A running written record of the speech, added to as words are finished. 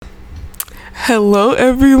Hello,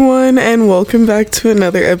 everyone, and welcome back to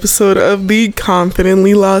another episode of the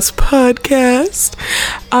Confidently Lost podcast.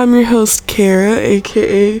 I'm your host, Kara,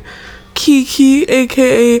 aka Kiki,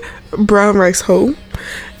 aka Brown Rice Ho.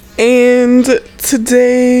 And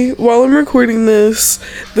today, while I'm recording this,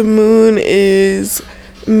 the moon is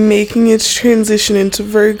making its transition into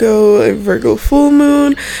Virgo, a Virgo full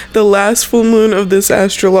moon, the last full moon of this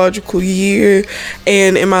astrological year.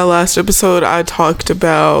 And in my last episode, I talked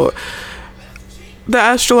about the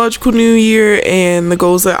astrological new year and the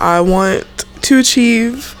goals that I want to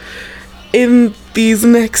achieve in these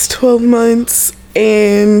next 12 months.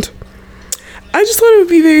 And I just thought it would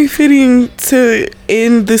be very fitting to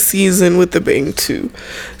end the season with a bang too.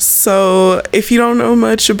 So if you don't know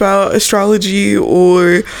much about astrology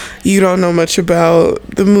or you don't know much about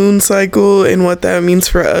the moon cycle and what that means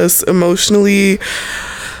for us emotionally,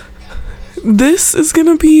 this is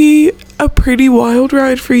gonna be a pretty wild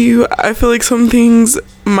ride for you. I feel like some things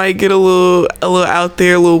might get a little out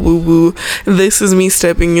there, a little woo-woo. This is me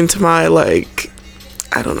stepping into my,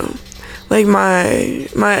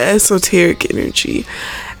 my esoteric energy.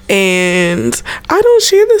 And I don't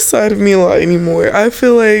share this side of me a lot anymore. I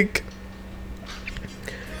feel like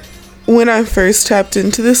when I first tapped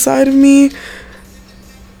into this side of me,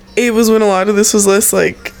 it was when a lot of this was less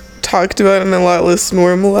talked about and a lot less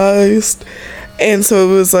normalized. And so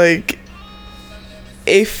it was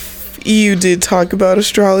if you did talk about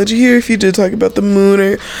astrology here, if you did talk about the moon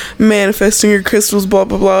or manifesting your crystals, blah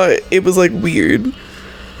blah blah, it was weird.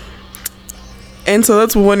 And so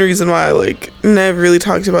that's one reason why I never really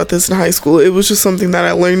talked about this in high school. It was just something that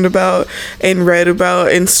I learned about and read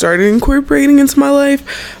about and started incorporating into my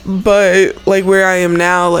life. But where I am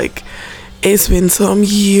now, it's been some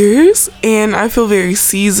years and I feel very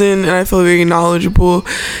seasoned and I feel very knowledgeable,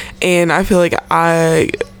 and I feel like I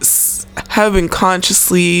have been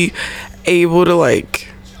consciously able to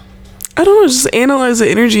just analyze the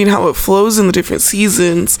energy and how it flows in the different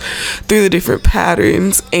seasons through the different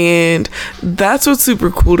patterns. And that's what's super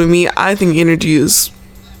cool to me. I think energy is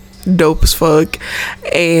dope as fuck,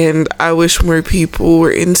 and I wish more people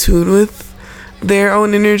were in tune with their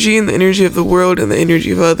own energy and the energy of the world and the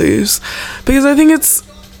energy of others, because I think it's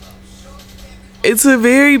a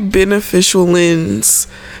very beneficial lens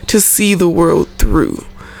to see the world through,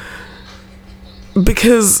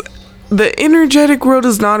 because the energetic world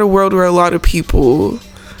is not a world where a lot of people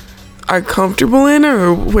are comfortable in,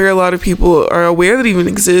 or where a lot of people are aware that even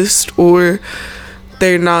exist, or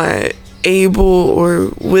they're not able or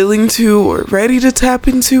willing to or ready to tap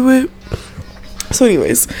into it. So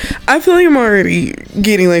anyways, I feel like I'm already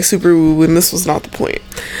getting super woo, and this was not the point.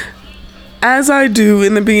 As I do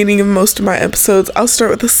in the beginning of most of my episodes, I'll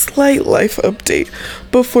start with a slight life update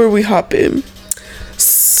before we hop in.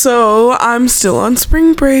 So I'm still on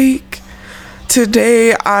spring break.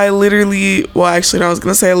 Today I literally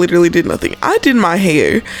did nothing. I did my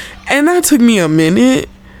hair, and that took me a minute.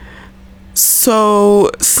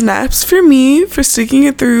 So snaps for me for sticking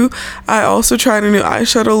it through. I also tried a new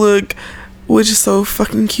eyeshadow look, which is so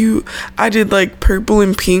fucking cute. I did purple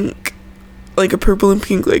and pink, a purple and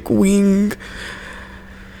pink wing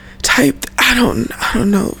type. I don't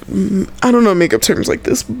know makeup terms like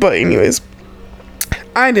this, but anyways,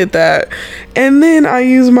 I did that, and then I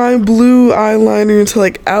used my blue eyeliner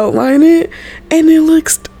to outline it, and it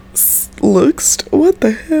looks what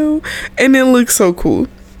the hell, and it looks so cool.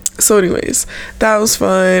 So anyways, that was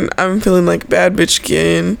fun. I'm feeling like bad bitch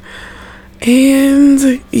again.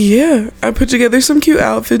 And yeah, I put together some cute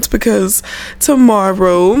outfits because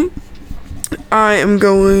tomorrow I am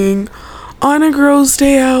going on a girls'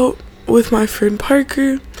 day out with my friend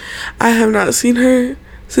Parker. I have not seen her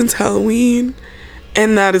since Halloween,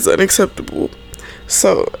 and that is unacceptable.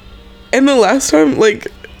 So, and the last time,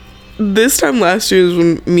 this time last year is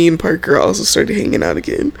when me and Parker also started hanging out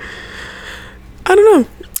again. I don't know.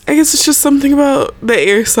 I guess it's just something about the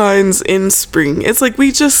air signs in spring. It's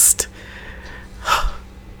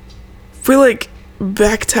we're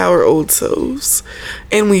back to our old selves,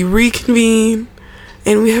 and we reconvene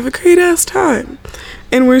and we have a great ass time,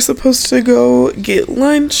 and we're supposed to go get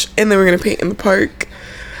lunch, and then we're gonna paint in the park.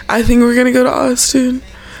 I think we're gonna go to Austin,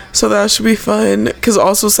 so that should be fun, because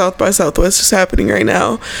also South by Southwest is happening right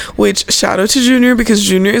now, which shout out to Junior, because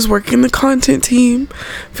Junior is working the content team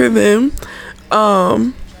for them.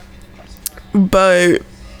 But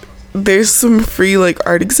there's some free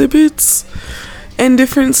art exhibits and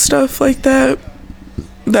different stuff like that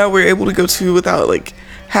we're able to go to without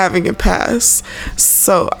having a pass.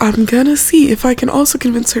 So I'm gonna see if I can also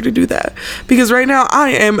convince her to do that, because right now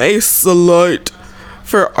I am a slut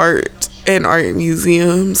for art and art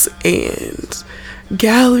museums and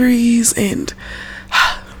galleries, and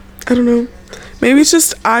I don't know, maybe it's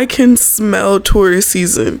just I can smell tourist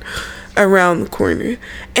season around the corner.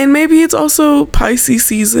 And maybe it's also Pisces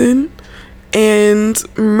season and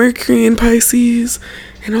Mercury in Pisces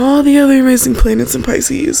and all the other amazing planets in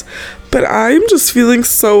Pisces. But I'm just feeling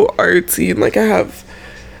so artsy, and like I have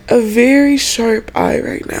a very sharp eye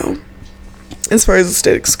right now as far as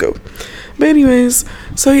aesthetics go. But anyways,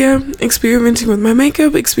 so yeah, experimenting with my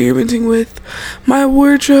makeup, experimenting with my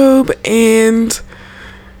wardrobe, and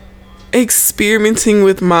experimenting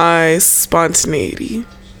with my spontaneity,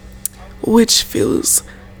 which feels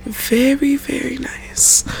very, very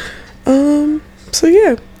nice. So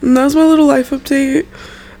yeah, that was my little life update.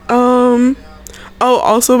 Oh,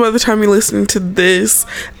 also, by the time you're listening to this,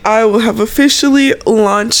 I will have officially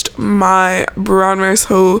launched my Brown Rice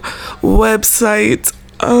Hoe website,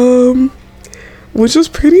 which is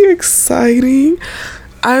pretty exciting.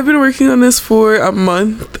 I've been working on this for a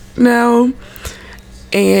month now,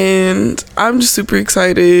 and I'm just super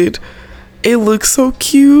excited. It looks so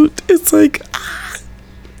cute. It's like,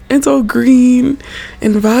 it's all green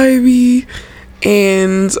and vibey.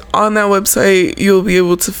 And on that website, you'll be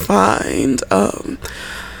able to find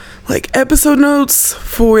like episode notes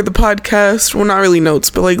for the podcast. Well, not really notes,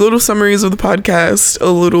 but like little summaries of the podcast, a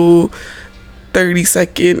little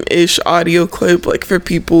 30-second-ish audio clip, like for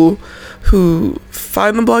people who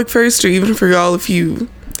find the blog first, or even for y'all if you,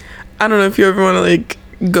 I don't know, if you ever want to like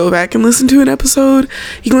go back and listen to an episode,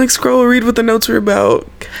 you can like scroll and read what the notes are about,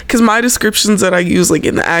 because my descriptions that I use like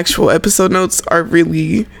in the actual episode notes are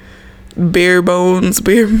really bare bones,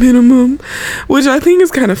 bare minimum, which I think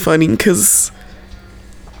is kind of funny because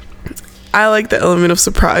I like the element of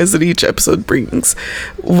surprise that each episode brings,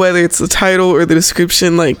 whether it's the title or the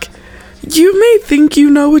description. Like, you may think you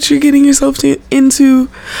know what you're getting yourself into,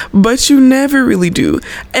 but you never really do.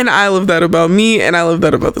 And I love that about me, and I love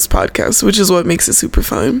that about this podcast, which is what makes it super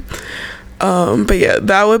fun. But yeah,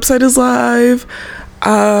 that website is live.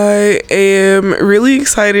 I am really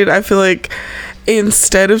excited. I feel like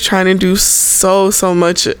instead of trying to do so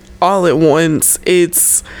much all at once,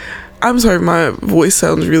 I'm sorry, my voice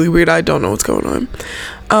sounds really weird. I don't know what's going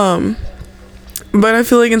on. But I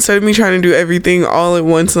feel like instead of me trying to do everything all at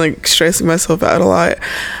once and like stressing myself out a lot,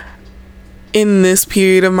 in this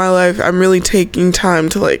period of my life, I'm really taking time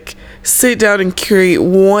to like sit down and curate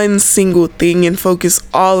one single thing and focus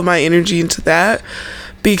all of my energy into that.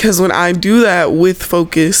 Because when I do that with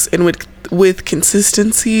focus and with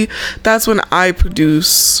consistency, that's when I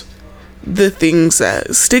produce the things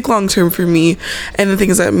that stick long term for me, and the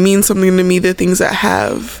things that mean something to me, the things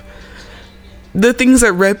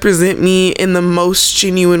that represent me in the most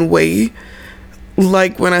genuine way.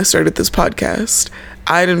 Like when I started this podcast,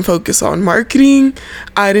 I didn't focus on marketing.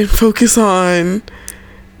 I didn't focus on,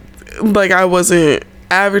 like, I wasn't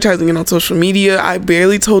advertising it on social media. I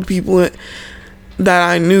barely told people that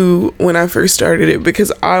I knew when I first started it,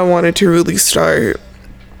 because I wanted to really start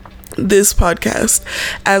this podcast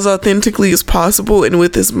as authentically as possible and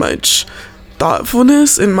with as much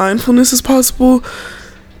thoughtfulness and mindfulness as possible,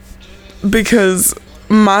 because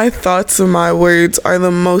my thoughts and my words are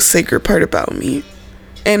the most sacred part about me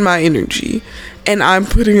and my energy, and I'm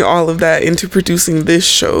putting all of that into producing this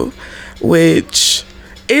show, which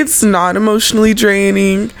it's not emotionally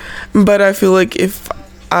draining, but I feel like if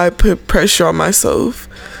I put pressure on myself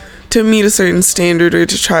to meet a certain standard, or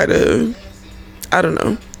to try to, I don't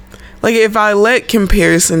know, like if I let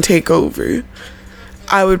comparison take over,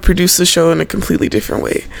 I would produce the show in a completely different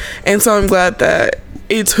way. And so I'm glad that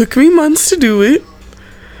it took me months to do it,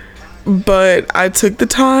 but I took the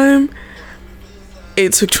time.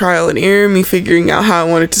 It took trial and error, me figuring out how I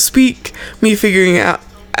wanted to speak, me figuring out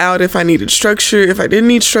if I needed structure, if I didn't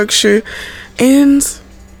need structure, and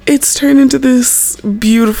it's turned into this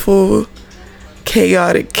beautiful,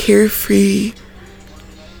 chaotic, carefree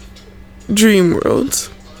dream world.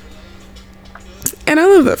 And I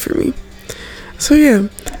love that for me. So yeah.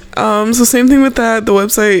 So same thing with that. The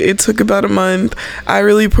website, it took about a month. I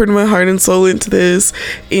really poured my heart and soul into this,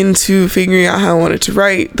 into figuring out how I wanted to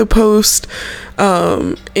write the post,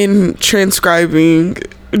 in transcribing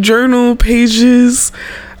journal pages,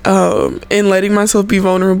 and letting myself be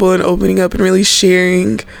vulnerable and opening up and really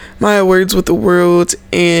sharing my words with the world,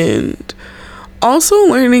 and also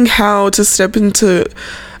learning how to step into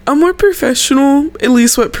a more professional, at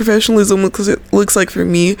least what professionalism looks like for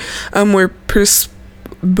me, a more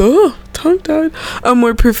a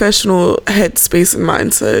more professional headspace and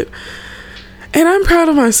mindset. And I'm proud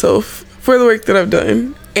of myself for the work that I've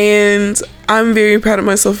done, and I'm very proud of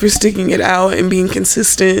myself for sticking it out and being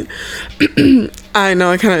consistent. I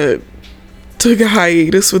know I kind of took a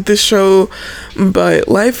hiatus with this show, but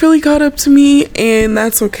life really caught up to me, and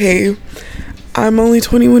that's okay. I'm only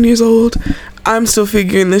 21 years old. I'm still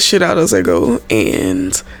figuring this shit out as I go,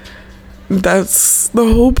 and that's the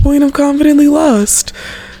whole point of Confidently Lost.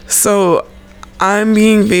 So I'm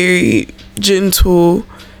being very gentle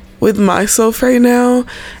with myself right now,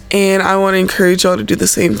 and I want to encourage y'all to do the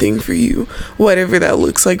same thing for you, whatever that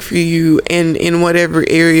looks like for you, and in whatever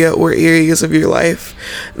area or areas of your life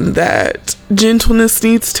that gentleness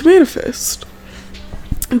needs to manifest.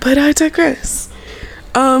 But I digress.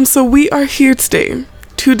 So we are here today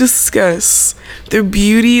to discuss the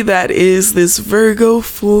beauty that is this Virgo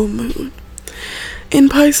full moon. In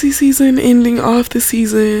Pisces season, ending off the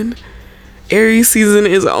season, Aries season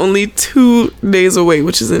is only 2 days away,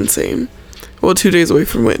 which is insane. Well, 2 days away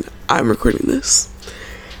from when I'm recording this.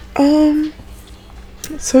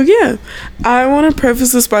 So yeah, I want to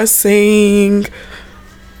preface this by saying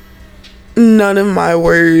none of my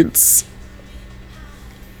words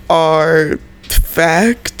are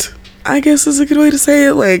fact, I guess is a good way to say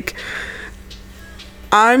it. Like,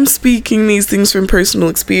 I'm speaking these things from personal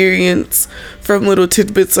experience, from little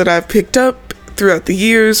tidbits that I've picked up throughout the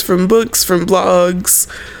years, from books, from blogs.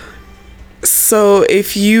 So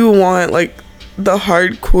if you want like the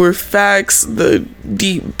hardcore facts, the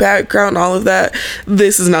deep background, all of that,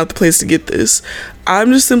 this is not the place to get this.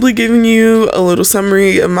 I'm just simply giving you a little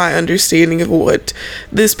summary of my understanding of what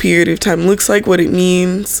this period of time looks like, what it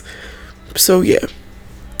means. So yeah,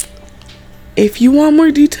 if you want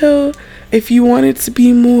more detail, if you want it to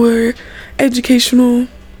be more educational,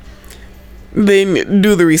 then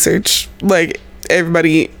do the research like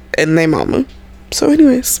everybody and their mama. So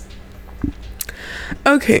anyways,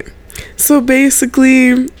 okay, so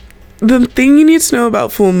basically the thing you need to know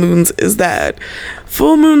about full moons is that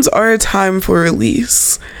full moons are a time for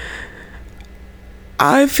release.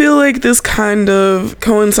 I feel like this kind of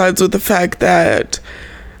coincides with the fact that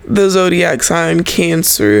the zodiac sign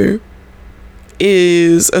Cancer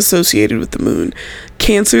is associated with the moon.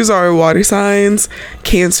 Cancers are water signs.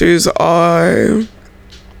 Cancers are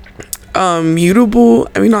not mutable.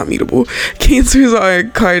 Cancers are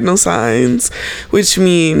cardinal signs, which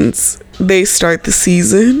means they start the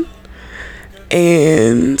season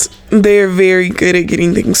and they're very good at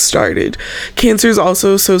getting things started. Cancer is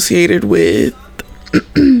also associated with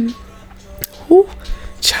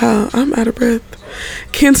child, I'm out of breath.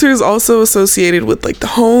 Cancer is also associated with like the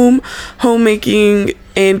homemaking,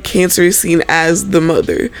 and Cancer is seen as the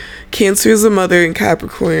mother. Cancer is the mother and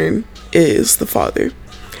Capricorn is the father.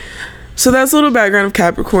 So that's a little background of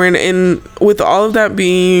Capricorn, and with all of that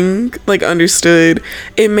being like understood,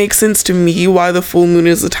 it makes sense to me why the full moon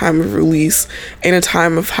is a time of release and a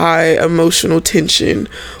time of high emotional tension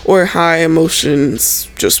or high emotions,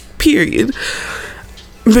 just period.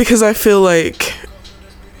 Because I feel like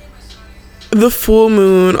the full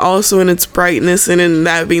moon, also in its brightness and in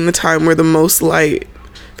that being the time where the most light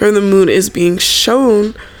from the moon is being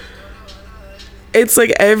shown, it's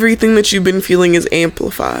like everything that you've been feeling is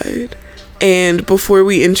amplified. And before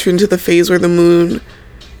we enter into the phase where the moon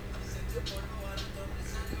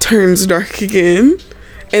turns dark again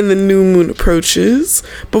and the new moon approaches,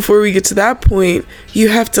 before we get to that point, you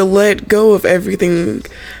have to let go of everything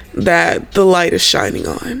that the light is shining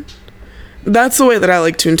on. That's the way that I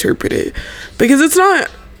like to interpret it, because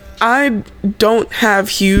I don't have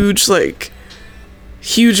huge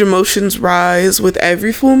emotions rise with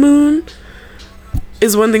every full moon,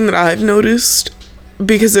 is one thing that I've noticed.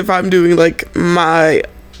 Because if I'm doing like my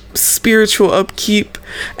spiritual upkeep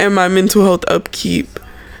and my mental health upkeep,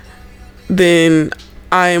 then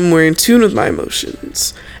I am more in tune with my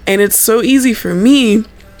emotions. And it's so easy for me,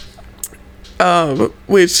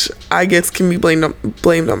 which I guess can be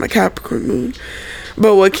blamed on my Capricorn moon.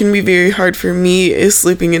 But what can be very hard for me is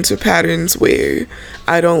slipping into patterns where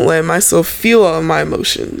I don't let myself feel all of my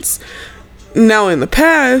emotions. Now, in the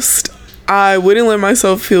past, I wouldn't let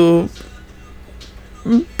myself feel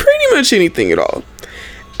pretty much anything at all.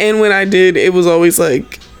 And when I did, it was always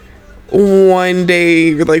like one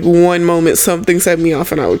day or like one moment something set me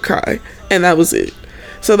off and I would cry. And that was it.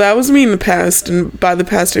 So that was me in the past, and by the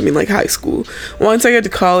past I mean like high school. Once I got to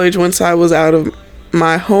college, once I was out of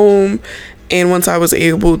my home, and once I was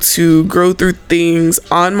able to grow through things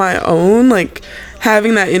on my own, like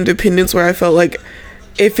having that independence where I felt like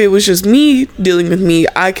if it was just me dealing with me,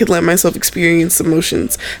 I could let myself experience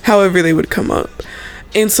emotions however they would come up.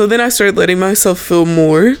 And so then I started letting myself feel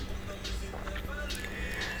more.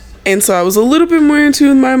 And so I was a little bit more in tune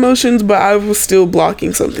with my emotions, but I was still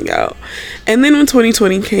blocking something out. And then when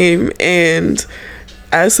 2020 came, and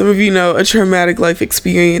as some of you know, a traumatic life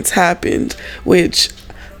experience happened, which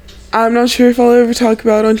I'm not sure if I'll ever talk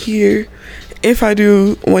about on here. If I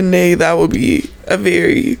do one day, that will be a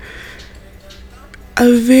very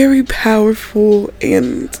powerful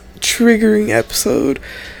and triggering episode.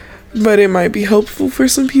 But it might be helpful for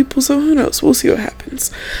some people, so who knows? We'll see what happens.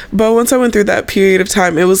 But once I went through that period of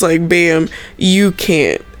time, it was like, bam, you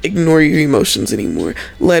can't ignore your emotions anymore.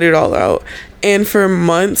 Let it all out. And for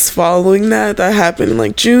months following that happened in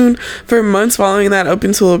like June. For months following that, up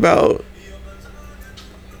until about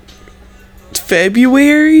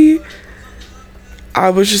February,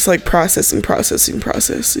 I was just like processing.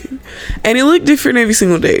 And it looked different every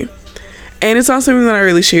single day. And it's not something that I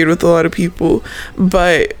really shared with a lot of people,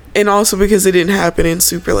 and also because it didn't happen in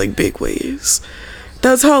super like big ways.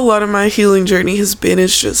 That's how a lot of my healing journey has been.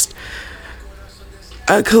 It's just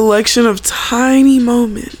a collection of tiny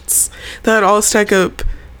moments that all stack up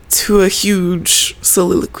to a huge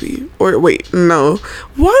soliloquy. Or wait, no.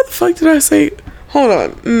 What the fuck did I say? Hold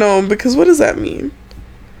on. No, because what does that mean?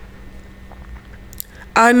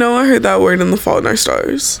 I know I heard that word in The Fault in Our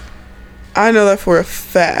Stars. I know that for a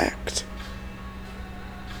fact.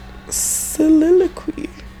 Soliloquy.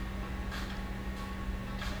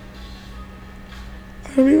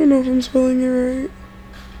 I don't even know if I'm spelling it right.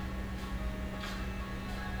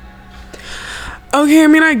 Okay, I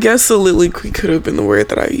mean, I guess soliloquy could have been the word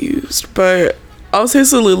that I used, but I'll say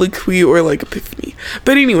soliloquy or like epiphany.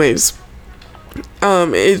 But anyways,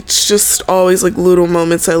 it's just always like little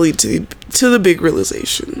moments that lead to the big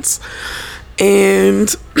realizations.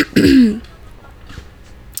 And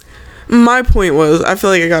my point was, I feel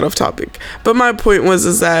like I got off topic, but my point was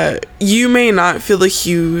is that you may not feel a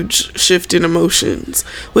huge shift in emotions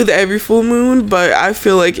with every full moon, but I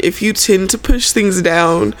feel like if you tend to push things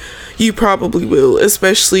down, you probably will,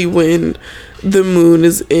 especially when the moon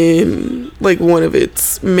is in like one of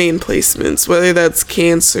its main placements, whether that's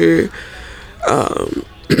Cancer,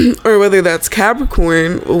 or whether that's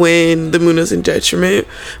Capricorn when the moon is in detriment,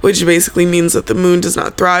 which basically means that the moon does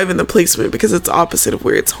not thrive in the placement because it's opposite of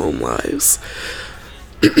where its home lies.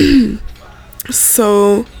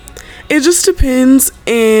 So it just depends,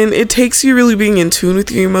 and it takes you really being in tune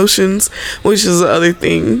with your emotions, which is the other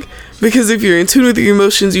thing, because if you're in tune with your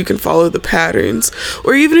emotions, you can follow the patterns.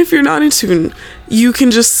 Or even if you're not in tune, you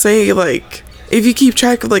can just say, like, if you keep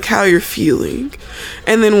track of like how you're feeling,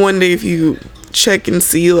 and then one day if you check and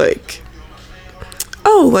see like,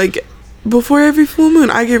 oh, like before every full moon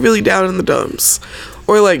I get really down in the dumps,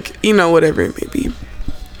 or like, you know, whatever it may be.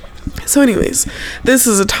 So anyways, this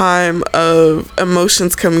is a time of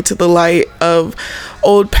emotions coming to the light, of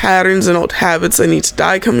old patterns and old habits that need to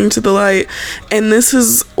die coming to the light. And this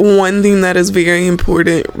is one thing that is very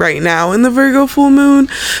important right now in the Virgo full moon,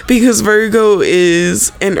 because Virgo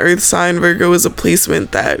is an earth sign. Virgo is a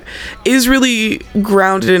placement that is really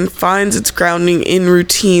grounded and finds its grounding in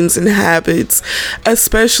routines and habits,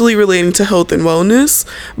 especially relating to health and wellness,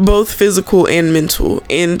 both physical and mental.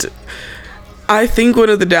 And I think one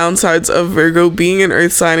of the downsides of Virgo being an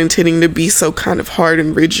earth sign and tending to be so kind of hard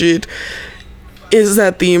and rigid is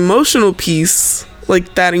that the emotional piece,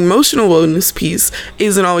 like that emotional wellness piece,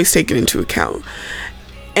 isn't always taken into account.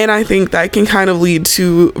 And I think that can kind of lead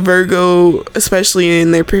to Virgo, especially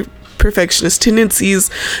in their perfectionist tendencies,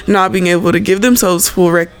 not being able to give themselves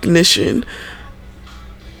full recognition.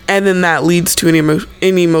 And then that leads to an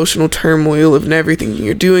emotional turmoil of never thinking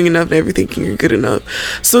you're doing enough, never thinking you're good enough.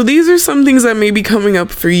 So these are some things that may be coming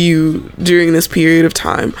up for you during this period of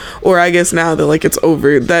time, or I guess now that like it's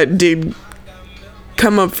over, that did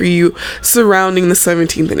come up for you surrounding the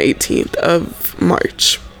 17th and 18th of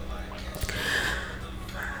March.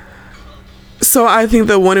 So I think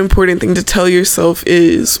that one important thing to tell yourself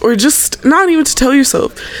is, or just not even to tell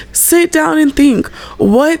yourself, sit down and think,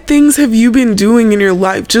 what things have you been doing in your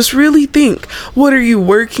life? Just really think, what are you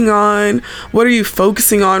working on? What are you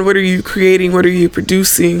focusing on? What are you creating? What are you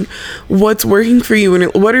producing? What's working for you?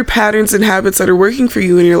 And what are patterns and habits that are working for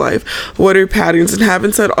you in your life? What are patterns and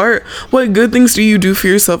habits that aren't? What good things do you do for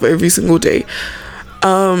yourself every single day?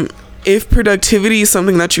 If productivity is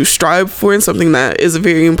something that you strive for and something that is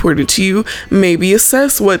very important to you, maybe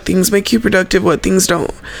assess what things make you productive, what things don't.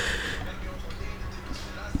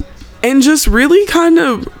 And just really kind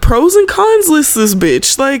of pros and cons list this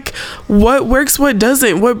bitch. Like, what works, what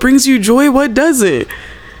doesn't? What brings you joy, what doesn't?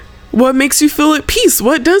 What makes you feel at peace,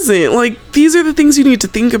 what doesn't? Like, these are the things you need to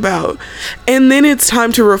think about. And then it's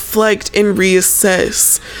time to reflect and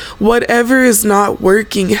reassess. Whatever is not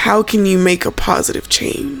working, how can you make a positive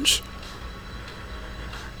change?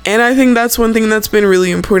 And I think that's one thing that's been really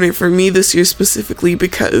important for me this year specifically,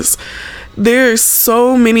 because I've set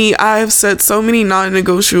so many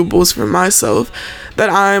non-negotiables for myself that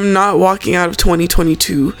I'm not walking out of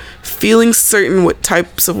 2022 feeling certain what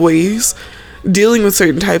types of ways, dealing with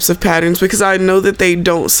certain types of patterns, because I know that they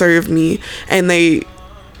don't serve me and they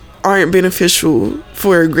aren't beneficial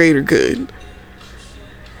for a greater good.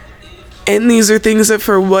 And these are things that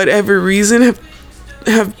for whatever reason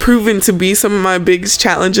have proven to be some of my biggest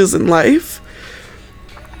challenges in life.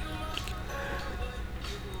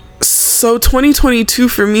 So 2022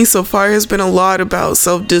 for me so far has been a lot about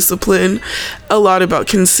self-discipline, a lot about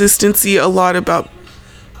consistency, a lot about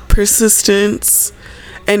persistence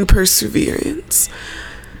and perseverance.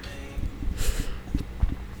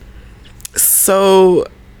 So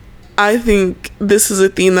I think this is a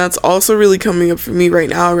theme that's also really coming up for me right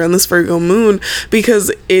now around this Virgo moon,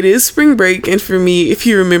 because it is spring break. And for me, if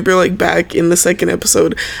you remember, like back in the second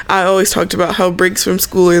episode, I always talked about how breaks from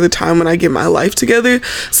school are the time when I get my life together.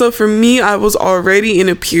 So for me, I was already in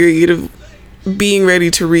a period of being ready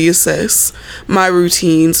to reassess my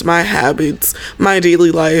routines, my habits, my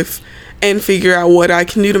daily life, and figure out what I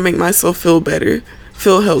can do to make myself feel better,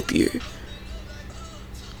 feel healthier.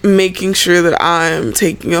 Making sure that I'm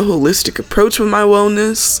taking a holistic approach with my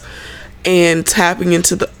wellness and tapping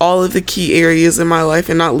into all of the key areas in my life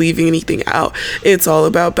and not leaving anything out. It's all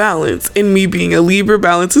about balance. And me being a Libra,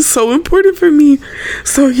 balance is so important for me.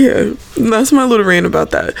 So yeah, that's my little rant about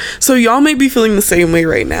that. So y'all may be feeling the same way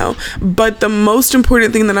right now, but the most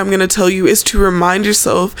important thing that I'm going to tell you is to remind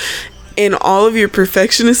yourself, in all of your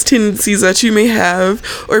perfectionist tendencies that you may have,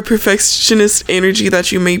 or perfectionist energy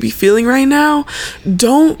that you may be feeling right now,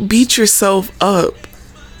 don't beat yourself up.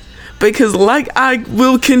 Because like I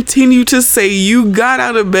will continue to say, you got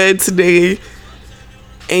out of bed today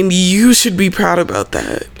and you should be proud about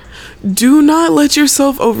that. Do not let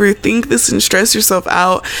yourself overthink this and stress yourself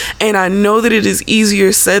out. And I know that it is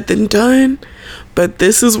easier said than done, but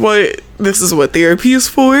this is what therapy is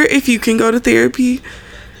for. If you can go to therapy,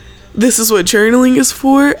 this is what journaling is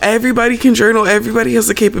for. Everybody can journal. Everybody has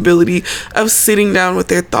the capability of sitting down with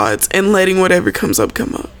their thoughts and letting whatever comes up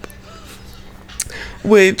come up.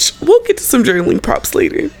 Which we'll get to some journaling props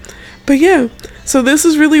later. But yeah, so this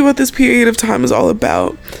is really what this period of time is all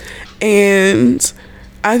about. And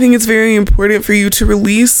I think it's very important for you to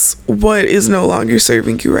release what is no longer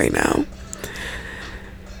serving you right now.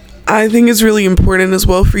 I think it's really important as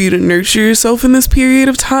well for you to nurture yourself in this period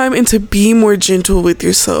of time and to be more gentle with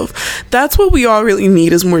yourself. That's what we all really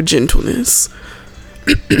need, is more gentleness.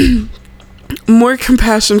 More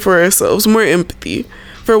compassion for ourselves, more empathy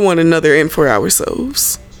for one another and for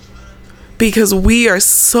ourselves. Because we are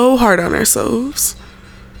so hard on ourselves.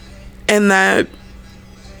 And that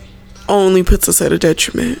only puts us at a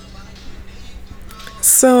detriment.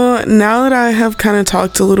 So now that I have kind of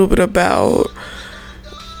talked a little bit about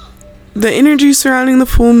the energy surrounding the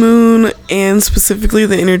full moon, and specifically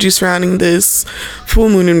the energy surrounding this full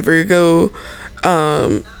moon in Virgo,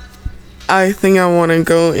 I think I want to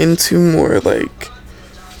go into more like,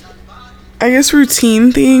 I guess,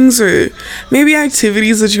 routine things, or maybe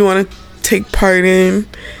activities that you want to take part in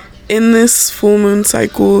this full moon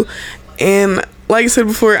cycle. And like I said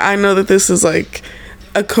before, I know that this is like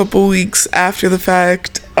a couple weeks after the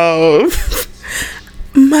fact of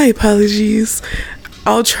my apologies.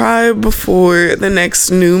 I'll try before the next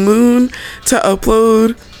new moon to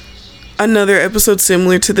upload another episode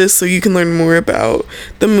similar to this, so you can learn more about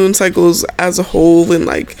the moon cycles as a whole, and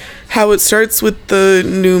like how it starts with the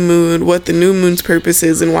new moon, what the new moon's purpose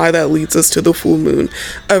is, and why that leads us to the full moon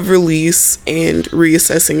of release and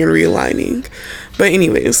reassessing and realigning. But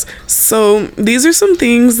anyways, so these are some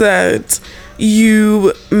things that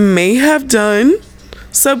you may have done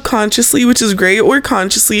subconsciously, which is great, or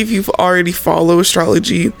consciously if you've already follow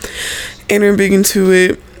astrology and are big into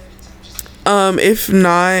it. If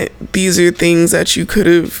not, these are things that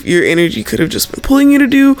your energy could have just been pulling you to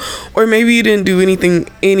do, or maybe you didn't do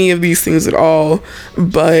any of these things at all,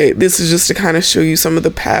 but this is just to kind of show you some of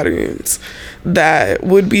the patterns that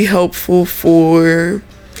would be helpful for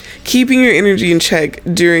keeping your energy in check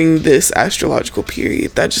during this astrological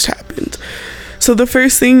period that just happened. So the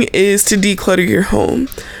first thing is to declutter your home.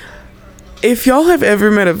 If y'all have ever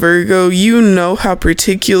met a Virgo, you know how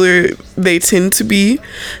particular they tend to be,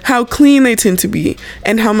 how clean they tend to be,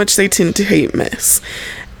 and how much they tend to hate mess.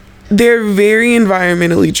 They're very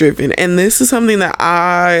environmentally driven, and this is something that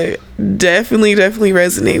I definitely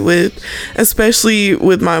resonate with, especially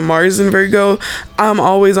with my Mars in Virgo. I'm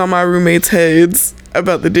always on my roommates' heads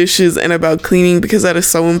about the dishes and about cleaning, because that is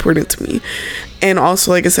so important to me. And also,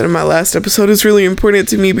 like I said in my last episode, it's really important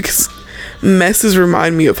to me because messes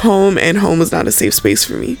remind me of home, and home is not a safe space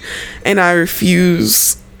for me. And I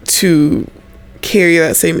refuse to carry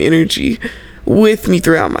that same energy with me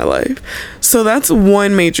throughout my life. So that's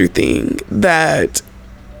one major thing that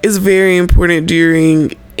is very important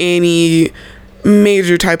during any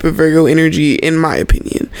major type of Virgo energy, in my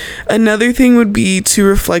opinion. Another thing would be to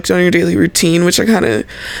reflect on your daily routine, which I kind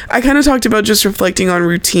of talked about, just reflecting on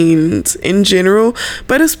routines in general,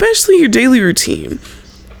 but especially your daily routine,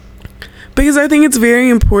 because I think it's very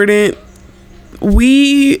important.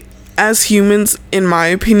 We as humans, in my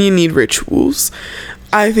opinion, need rituals.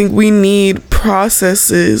 I think we need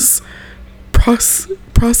processes, I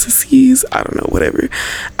don't know, whatever.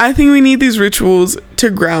 I think we need these rituals to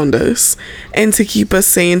ground us and to keep us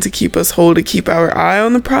sane, to keep us whole, to keep our eye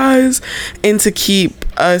on the prize, and to keep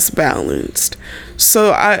us balanced.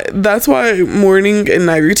 So that's why morning and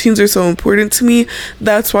night routines are so important to me.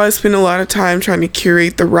 That's why I spend a lot of time trying to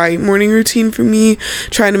curate the right morning routine for me,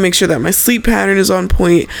 trying to make sure that my sleep pattern is on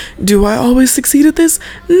point. Do I always succeed at this?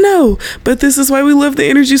 No. But this is why we love the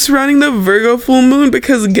energy surrounding the Virgo full moon,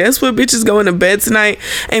 because guess what? Bitch is going to bed tonight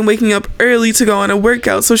and waking up early to go on a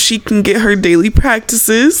workout so she can get her daily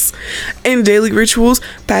practices and daily rituals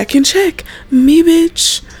back in check. Me,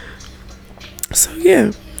 bitch. So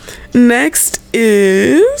yeah. Next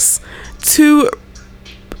is to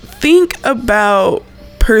think about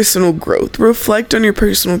personal growth. Reflect on your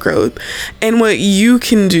personal growth and what you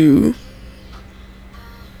can do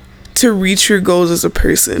to reach your goals as a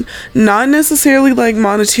person. Not necessarily like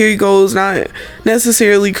monetary goals, not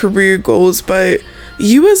necessarily career goals, but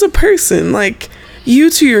you as a person, like you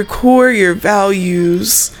to your core, your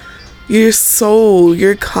values, your soul,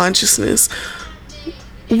 your consciousness.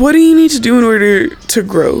 What do you need to do in order to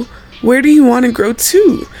grow? Where do you want to grow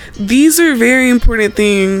to? These are very important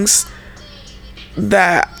things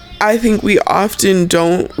that I think we often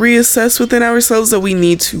don't reassess within ourselves, that we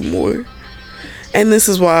need to more. And this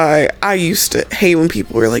is why I used to hate when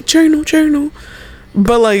people were like, journal.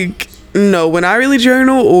 But like, no, when I really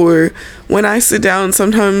journal, or when I sit down,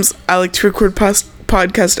 sometimes I like to record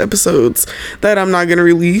podcast episodes that I'm not going to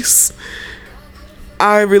release.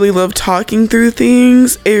 I really love talking through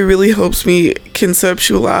things. It really helps me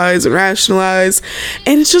conceptualize and rationalize,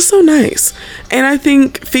 and it's just so nice. And I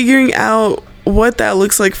think figuring out what that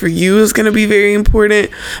looks like for you is going to be very important,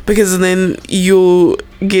 because then you'll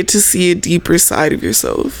get to see a deeper side of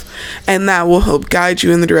yourself, and that will help guide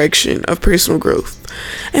you in the direction of personal growth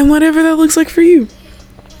and whatever that looks like for you.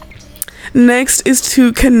 Next is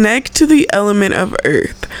to connect to the element of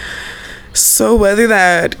earth. So whether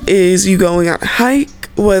that is you going on a hike,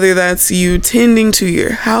 whether that's you tending to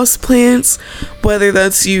your house plants, whether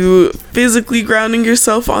that's you physically grounding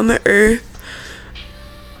yourself on the earth,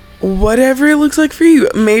 whatever it looks like for you.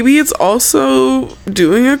 Maybe it's also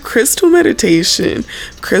doing a crystal meditation.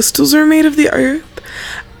 Crystals are made of the earth.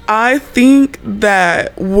 I think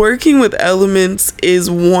that working with elements is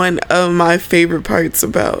one of my favorite parts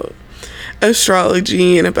about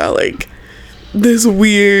astrology and about like this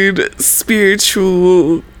weird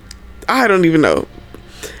spiritual, I don't even know.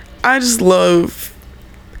 I just love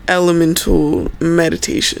elemental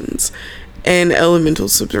meditations and elemental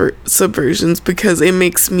subversions, because it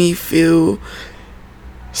makes me feel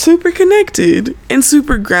super connected and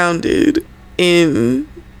super grounded in,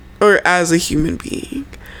 or as a human being,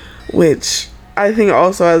 which I think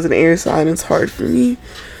also as an air sign, it's hard for me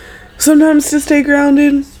sometimes to stay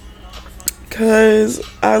grounded, because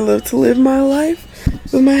I love to live my life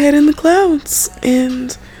with my head in the clouds,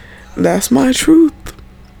 and that's my truth.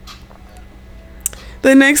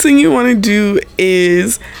 The next thing you want to do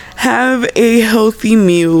is have a healthy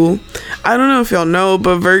meal. I don't know if y'all know,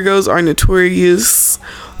 but Virgos are notorious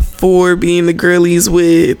for being the girlies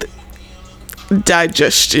with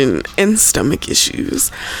digestion and stomach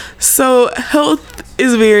issues. So health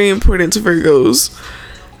is very important to Virgos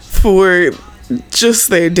for just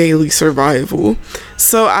their daily survival.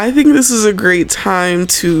 So I think this is a great time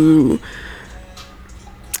to,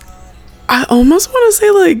 I almost want to say,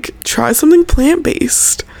 like, try something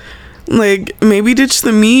plant-based. Like, maybe ditch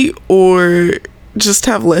the meat or just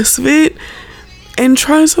have less of it and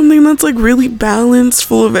try something that's like really balanced,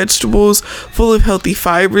 full of vegetables, full of healthy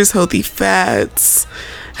fibers, healthy fats,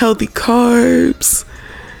 healthy carbs.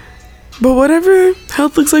 But whatever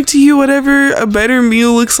health looks like to you, whatever a better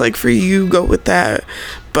meal looks like for you, go with that.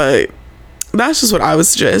 But that's just what I would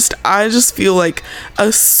suggest. I just feel like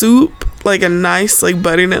a soup, like a nice like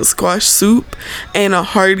butternut squash soup, and a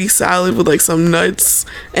hearty salad with like some nuts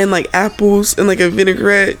and like apples and like a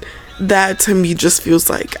vinaigrette, that to me just feels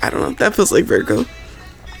like, I don't know, that feels like Virgo.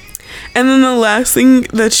 And then the last thing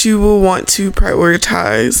that you will want to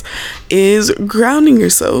prioritize is grounding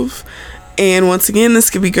yourself. And once again, this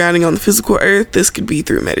could be grounding on the physical earth. This could be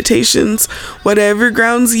through meditations. Whatever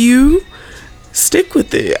grounds you, stick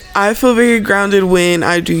with it. I feel very grounded when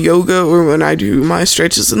I do yoga or when I do my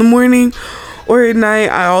stretches in the morning or at night.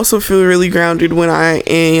 I also feel really grounded when I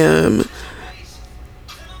am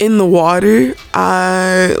in the water.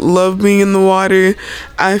 I love being in the water.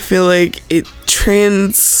 I feel like it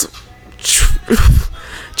transcends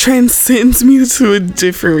me to a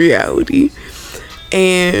different reality.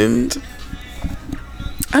 And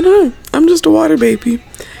I don't know, I'm just a water baby.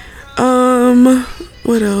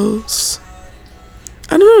 What else?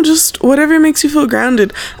 I don't know, just whatever makes you feel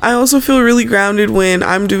grounded. I also feel really grounded when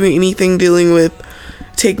I'm doing anything dealing with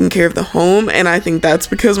taking care of the home, and I think that's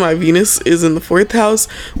because my Venus is in the 4th house,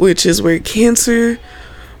 which is where Cancer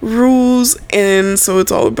rules, and so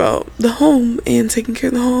it's all about the home and taking care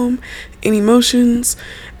of the home and emotions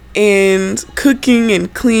and cooking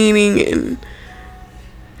and cleaning and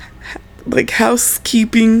like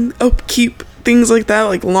housekeeping, upkeep, things like that,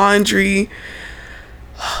 like laundry.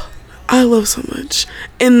 I love so much.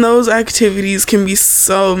 And those activities can be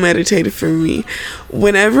so meditative for me.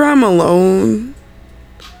 Whenever I'm alone,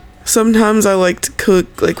 sometimes I like to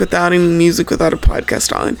cook like without any music, without a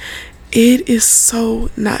podcast on. It is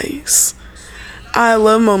so nice. I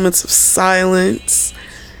love moments of silence.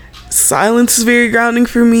 Silence is very grounding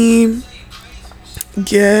for me.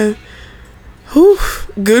 Yeah. Whew.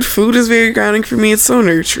 Good food is very grounding for me. It's so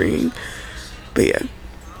nurturing. But yeah.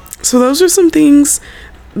 So those are some things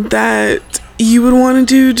that you would want to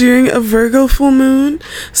do during a Virgo full moon.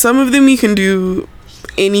 Some of them you can do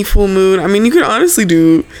any full moon. I mean, you can honestly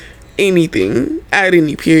do anything at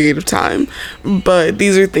any period of time, but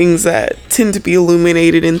these are things that tend to be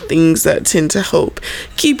illuminated and things that tend to help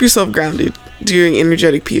keep yourself grounded during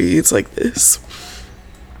energetic periods like this.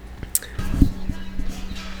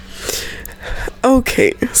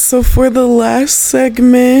 Okay, so for the last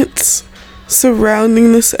segment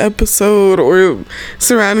surrounding this episode, or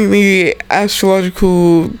surrounding the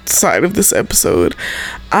astrological side of this episode,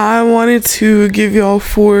 I wanted to give y'all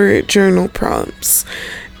 4 journal prompts.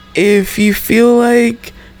 If you feel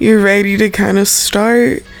like you're ready to kind of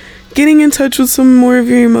start getting in touch with some more of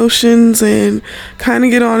your emotions and kind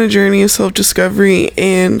of get on a journey of self-discovery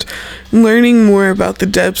and learning more about the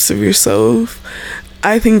depths of yourself,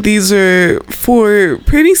 I think these are 4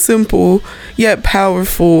 pretty simple yet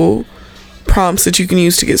powerful prompts that you can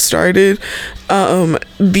use to get started.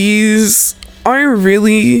 These aren't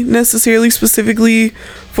really necessarily specifically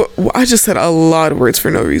for, I just said a lot of words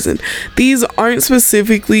for no reason. These aren't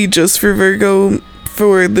specifically just for Virgo,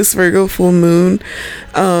 for this Virgo full moon.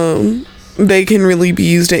 They can really be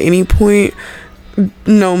used at any point,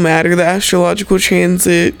 no matter the astrological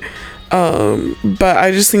transit. But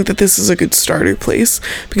I just think that this is a good starter place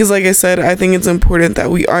because, like I said, I think it's important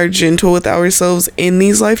that we are gentle with ourselves in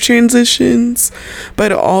these life transitions,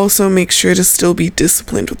 but also make sure to still be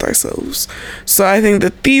disciplined with ourselves. So I think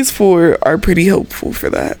that these 4 are pretty helpful for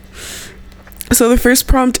that. So the first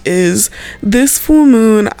prompt is, this full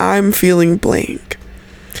moon, I'm feeling blank.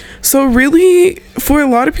 So really, for a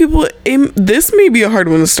lot of people, this may be a hard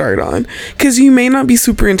one to start on because you may not be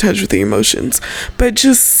super in touch with your emotions, but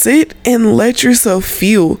just sit and let yourself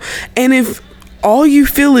feel. And if all you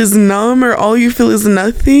feel is numb or all you feel is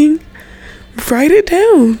nothing, write it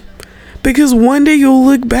down, because one day you'll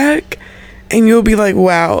look back and you'll be like,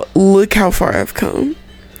 wow, look how far I've come.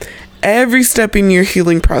 Every step in your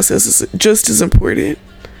healing process is just as important.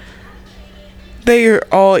 They are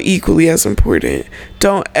all equally as important.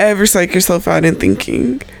 Don't ever psych yourself out in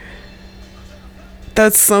thinking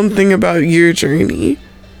that something about your journey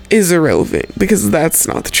is irrelevant, because that's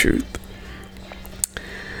not the truth.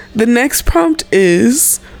 The next prompt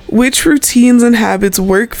is, which routines and habits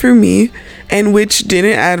work for me and which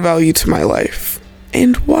didn't add value to my life,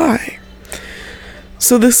 and why?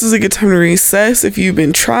 So this is a good time to reassess if you've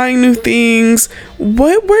been trying new things,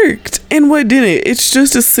 what worked and what didn't. It's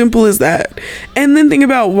just as simple as that. And then think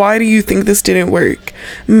about, why do you think this didn't work?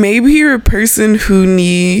 Maybe you're a person who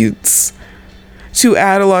needs to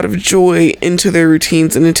add a lot of joy into their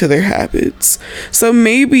routines and into their habits. So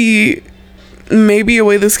maybe a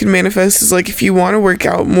way this can manifest is like, if you want to work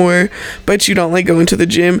out more but you don't like going to the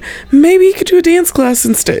gym, maybe you could do a dance class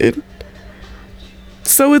instead.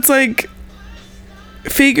 So it's like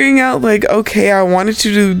figuring out like, okay, I wanted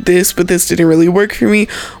to do this, but this didn't really work for me.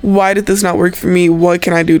 Why did this not work for me? What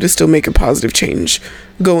can I do to still make a positive change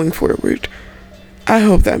going forward? I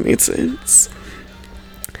hope that made sense.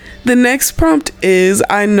 The next prompt is,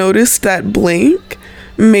 I noticed that blank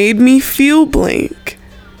made me feel blank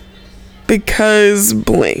because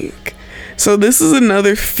blank. So this is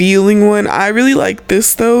another feeling one. I really like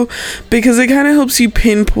this though, because it kind of helps you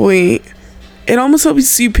pinpoint. It almost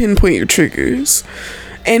helps you pinpoint your triggers.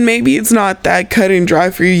 And maybe it's not that cut and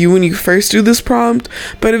dry for you when you first do this prompt,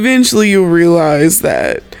 but eventually you'll realize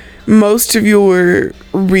that most of your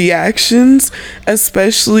reactions,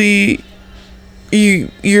 especially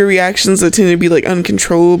your reactions that tend to be like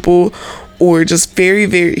uncontrollable or just very,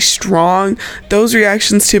 very strong, those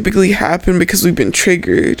reactions typically happen because we've been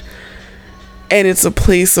triggered. And it's a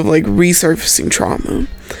place of like resurfacing trauma.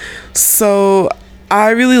 So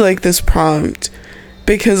I really like this prompt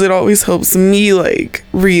because it always helps me like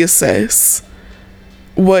reassess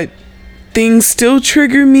what things still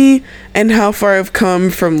trigger me and how far I've come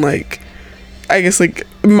from like, I guess like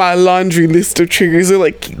my laundry list of triggers, or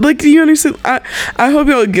like do you understand? I hope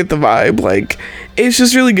y'all get the vibe. Like, it's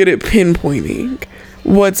just really good at pinpointing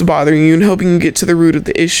what's bothering you and helping you get to the root of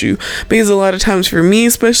the issue, because a lot of times for me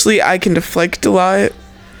especially, I can deflect a lot,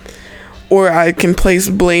 or I can place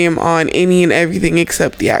blame on any and everything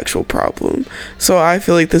except the actual problem. So I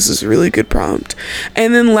feel like this is a really good prompt.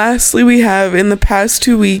 And then lastly, we have, in the past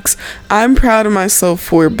 2 weeks, I'm proud of myself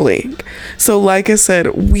for blank. So like I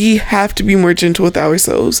said, we have to be more gentle with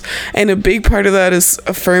ourselves. And a big part of that is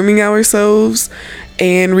affirming ourselves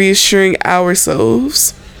and reassuring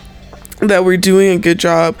ourselves that we're doing a good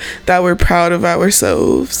job, that we're proud of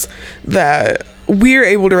ourselves, that we're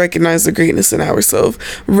able to recognize the greatness in ourselves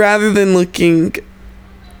rather than looking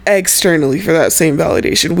externally for that same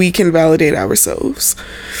validation. We can validate ourselves.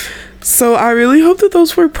 So I really hope that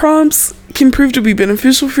those 4 prompts can prove to be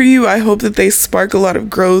beneficial for you. I hope that they spark a lot of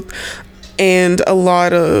growth and a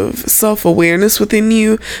lot of self-awareness within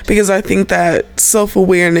you, because I think that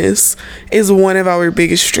self-awareness is one of our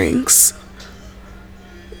biggest strengths.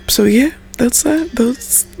 So yeah, that's that.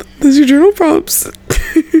 Those are your journal prompts.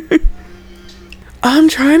 I'm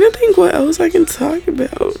trying to think what else I can talk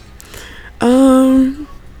about.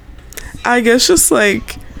 I guess just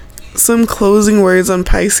like some closing words on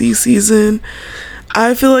Pisces season.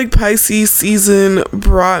 I feel like Pisces season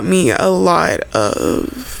brought me a lot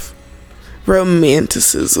of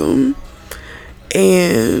romanticism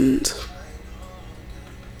and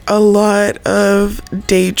a lot of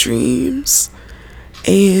daydreams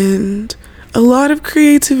and a lot of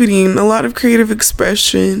creativity and a lot of creative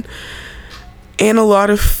expression and a lot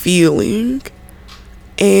of feeling.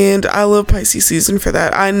 And I love Pisces season for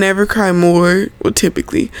that. I never cry more, well,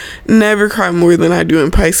 typically never cry more than I do in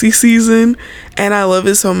Pisces season. And I love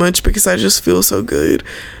it so much because I just feel so good.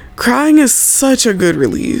 Crying is such a good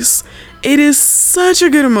release. It is such a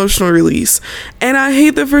good emotional release. And I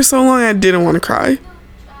hate that for so long I didn't want to cry.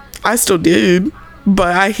 I still did,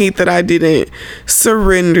 but I hate that I didn't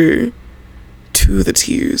surrender to the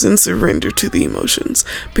tears and surrender to the emotions,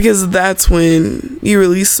 because that's when you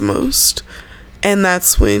release the most, and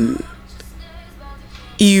that's when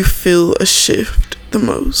you feel a shift the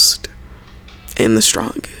most and the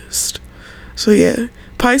strongest. So yeah,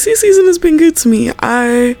 Pisces season has been good to me.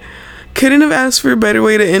 I couldn't have asked for a better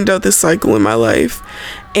way to end out this cycle in my life.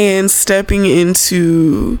 And stepping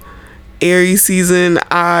into Aries season,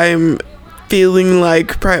 I'm feeling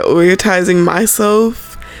like prioritizing myself.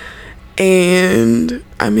 And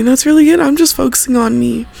I mean, that's really good. I'm just focusing on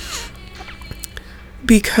me,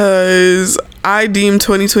 because I deem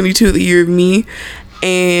 2022 the year of me,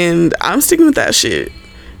 and I'm sticking with that shit.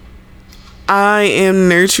 I am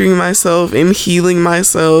nurturing myself and healing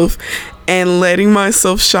myself and letting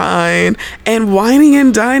myself shine and whining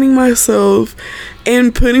and dining myself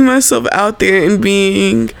and putting myself out there and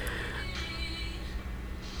being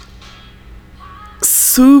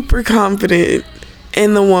super confident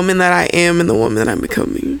in the woman that I am and the woman that I'm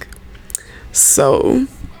becoming. So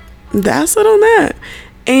that's it on that.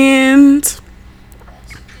 And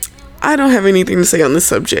I don't have anything to say on this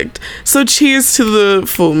subject. So cheers to the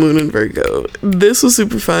full moon in Virgo. This was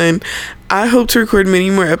super fun. I hope to record many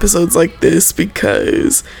more episodes like this,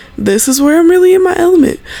 because this is where I'm really in my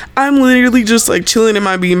element. I'm literally just like chilling in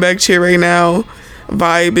my beanbag chair right now,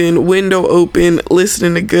 vibing, window open,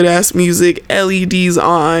 listening to good ass music, LEDs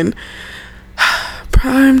on.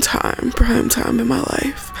 Prime time in my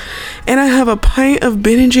life. And I have a pint of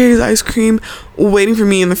Ben & Jerry's ice cream waiting for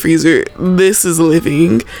me in the freezer. This is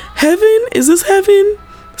living. Heaven? Is this heaven?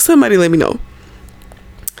 Somebody let me know.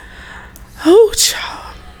 Oh,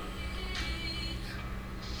 child.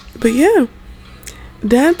 But yeah,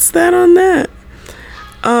 that's that on that.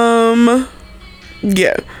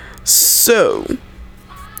 Yeah. So,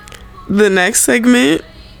 the next segment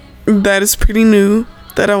that is pretty new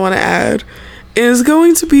that I want to add is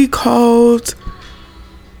going to be called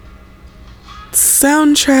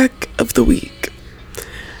Soundtrack of the Week,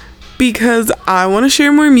 because I want to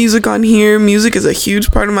share more music on here. Music is a huge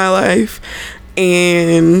part of my life,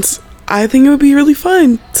 and I think it would be really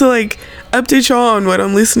fun to like update y'all on what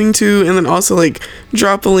I'm listening to, and then also like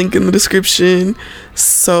drop a link in the description.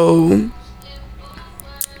 So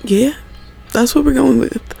yeah, that's what we're going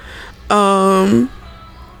with.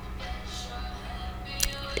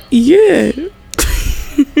 Yeah.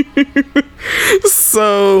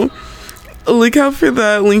 So look out for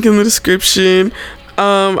that link in the description.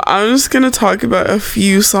 I'm just gonna talk about a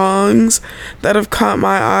few songs that have caught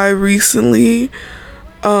my eye recently,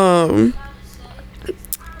 and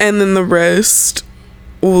then the rest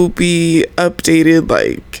will be updated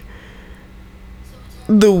like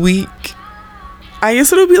the week. I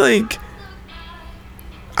guess it'll be like,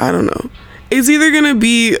 I don't know, it's either gonna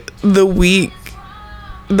be the week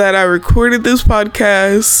that I recorded this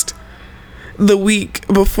podcast, the week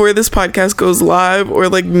before this podcast goes live, or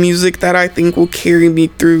like music that I think will carry me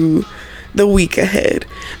through the week ahead.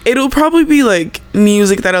 It'll probably be like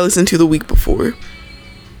music that I listened to the week before,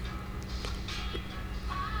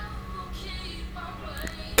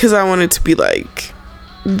 because I want it to be like,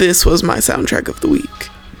 this was my soundtrack of the week.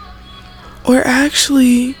 Or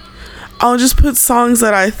actually, I'll just put songs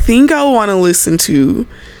that I think I'll want to listen to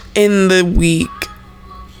in the week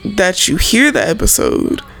that you hear the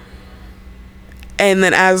episode, and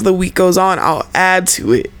then as the week goes on, I'll add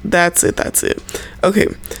to it. That's it. Okay,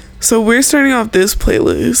 so we're starting off this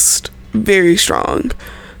playlist very strong.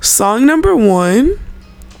 Song number 1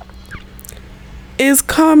 is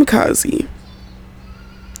Kamikaze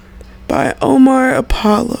by Omar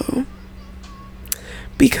Apollo,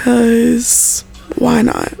 because why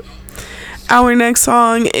not? Our next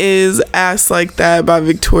song is Ass Like That by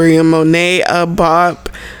Victoria Monet, a bop.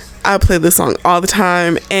 I play this song all the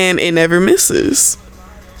time and it never misses.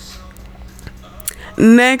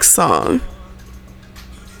 Next song,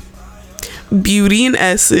 Beauty in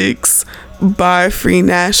Essex by Free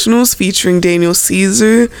Nationals featuring Daniel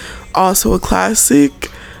Caesar, also a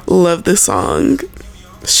classic. Love this song.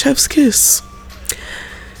 Chef's kiss.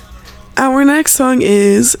 Our next song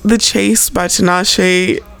is The Chase by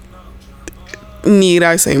Tinashe. Need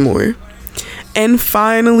I say more? And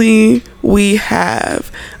finally, we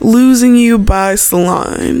have Losing You by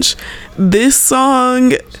Solange. This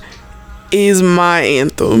song is my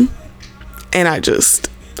anthem. And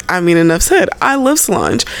enough said. I love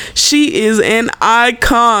Solange. She is an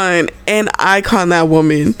icon. That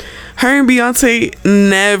woman. Her and Beyonce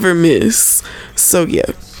never miss. So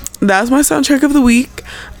yeah, that's my soundtrack of the week.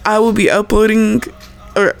 I will be I will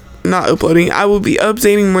be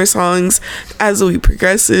updating more songs as the week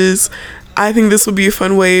progresses. I think this will be a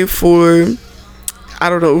fun way for, I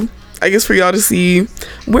don't know, I guess for y'all to see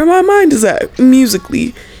where my mind is at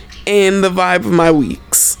musically and the vibe of my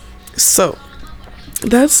weeks. So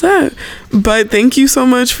that's that. But thank you so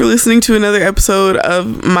much for listening to another episode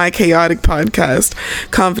of my chaotic podcast,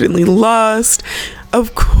 Confidently Lost.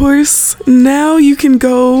 Of course, now you can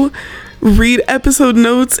go read episode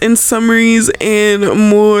notes and summaries and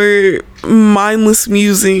more mindless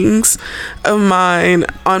musings of mine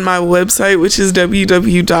on my website, which is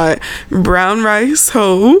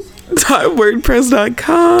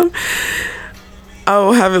www.brownriceho.wordpress.com. I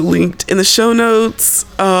will have it linked in the show notes.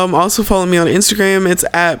 Also follow me on Instagram. It's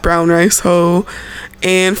at brownriceho,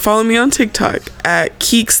 and follow me on TikTok at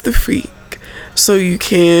Keeks the Freak, so you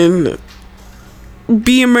can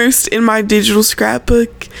be immersed in my digital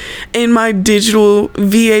scrapbook, in my digital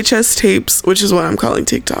VHS tapes, which is what I'm calling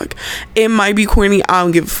TikTok. It might be corny, I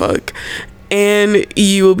don't give a fuck. And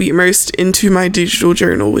you will be immersed into my digital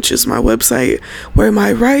journal, which is my website where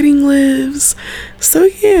my writing lives. So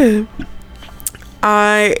yeah,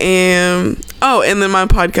 and then my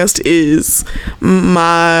podcast is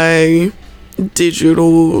my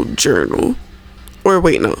digital journal,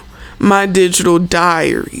 my digital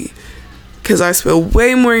diary, because I spill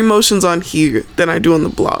way more emotions on here than I do on the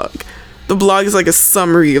blog. The blog is like a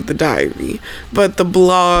summary of the diary, but the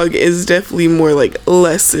blog is definitely more like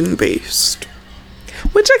lesson based,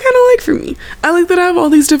 which I kind of like for me. I like that I have all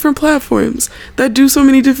these different platforms that do so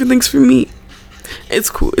many different things for me. It's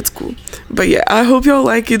cool. But yeah, I hope y'all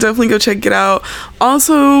like it. Definitely go check it out.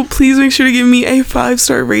 Also, please make sure to give me a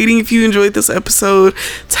 5-star rating if you enjoyed this episode.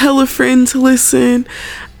 Tell a friend to listen.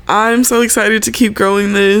 I'm so excited to keep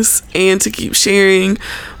growing this and to keep sharing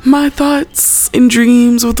my thoughts and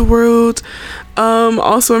dreams with the world.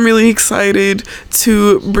 Also, I'm really excited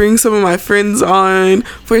to bring some of my friends on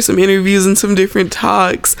for some interviews and some different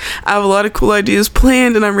talks. I have a lot of cool ideas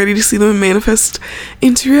planned and I'm ready to see them manifest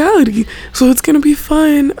into reality. So it's gonna be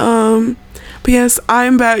fun. But yes,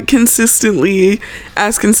 I'm back consistently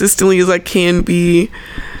as I can be,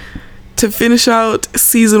 to finish out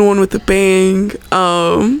season 1 with a bang.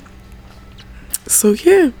 So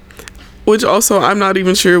yeah, which also I'm not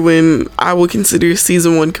even sure when I will consider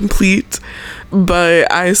season 1 complete, but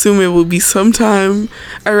I assume it will be sometime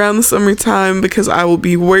around the summertime because I will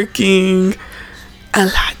be working a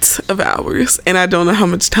lot of hours and I don't know how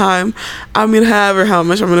much time I'm gonna have or how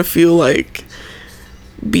much I'm gonna feel like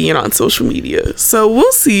being on social media. So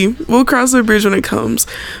we'll see. We'll cross the bridge when it comes.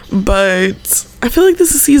 But I feel like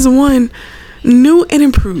this is season 1, new and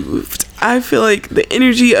improved. I feel like the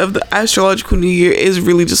energy of the astrological new year is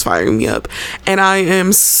really just firing me up. And I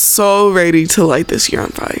am so ready to light this year on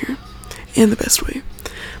fire in the best way.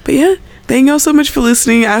 But yeah, thank y'all so much for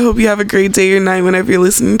listening. I hope you have a great day or night whenever you're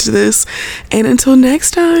listening to this. And until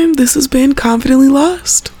next time, this has been Confidently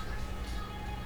Lost.